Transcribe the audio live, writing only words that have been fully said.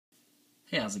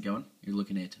Hey, how's it going? You're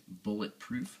looking at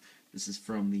Bulletproof. This is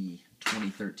from the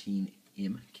 2013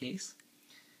 M case.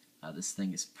 This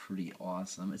thing is pretty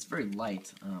awesome. It's very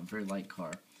light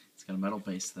car. It's got a metal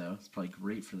base though. It's probably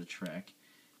great for the track.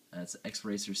 It's X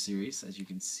Racer series, as you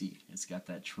can see. It's got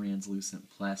that translucent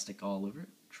plastic all over it,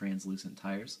 translucent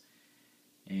tires,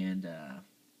 and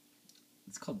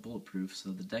it's called Bulletproof.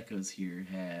 So the decos here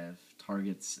have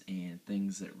targets and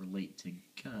things that relate to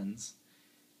guns.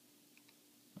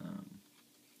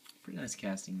 Pretty nice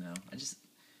casting though.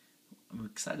 I'm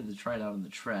excited to try it out on the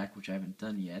track, which I haven't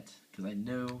done yet, because I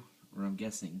know, or I'm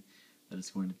guessing, that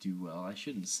it's going to do well. I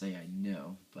shouldn't say I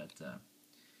know, but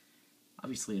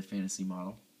obviously a fantasy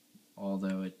model,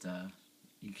 although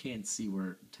you can see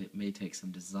where it may take some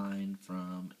design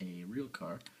from a real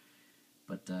car.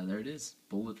 But there it is,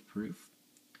 Bulletproof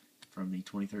from the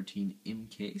 2013 M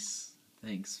case.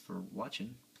 Thanks for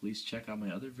watching. Please check out my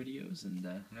other videos and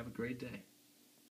have a great day.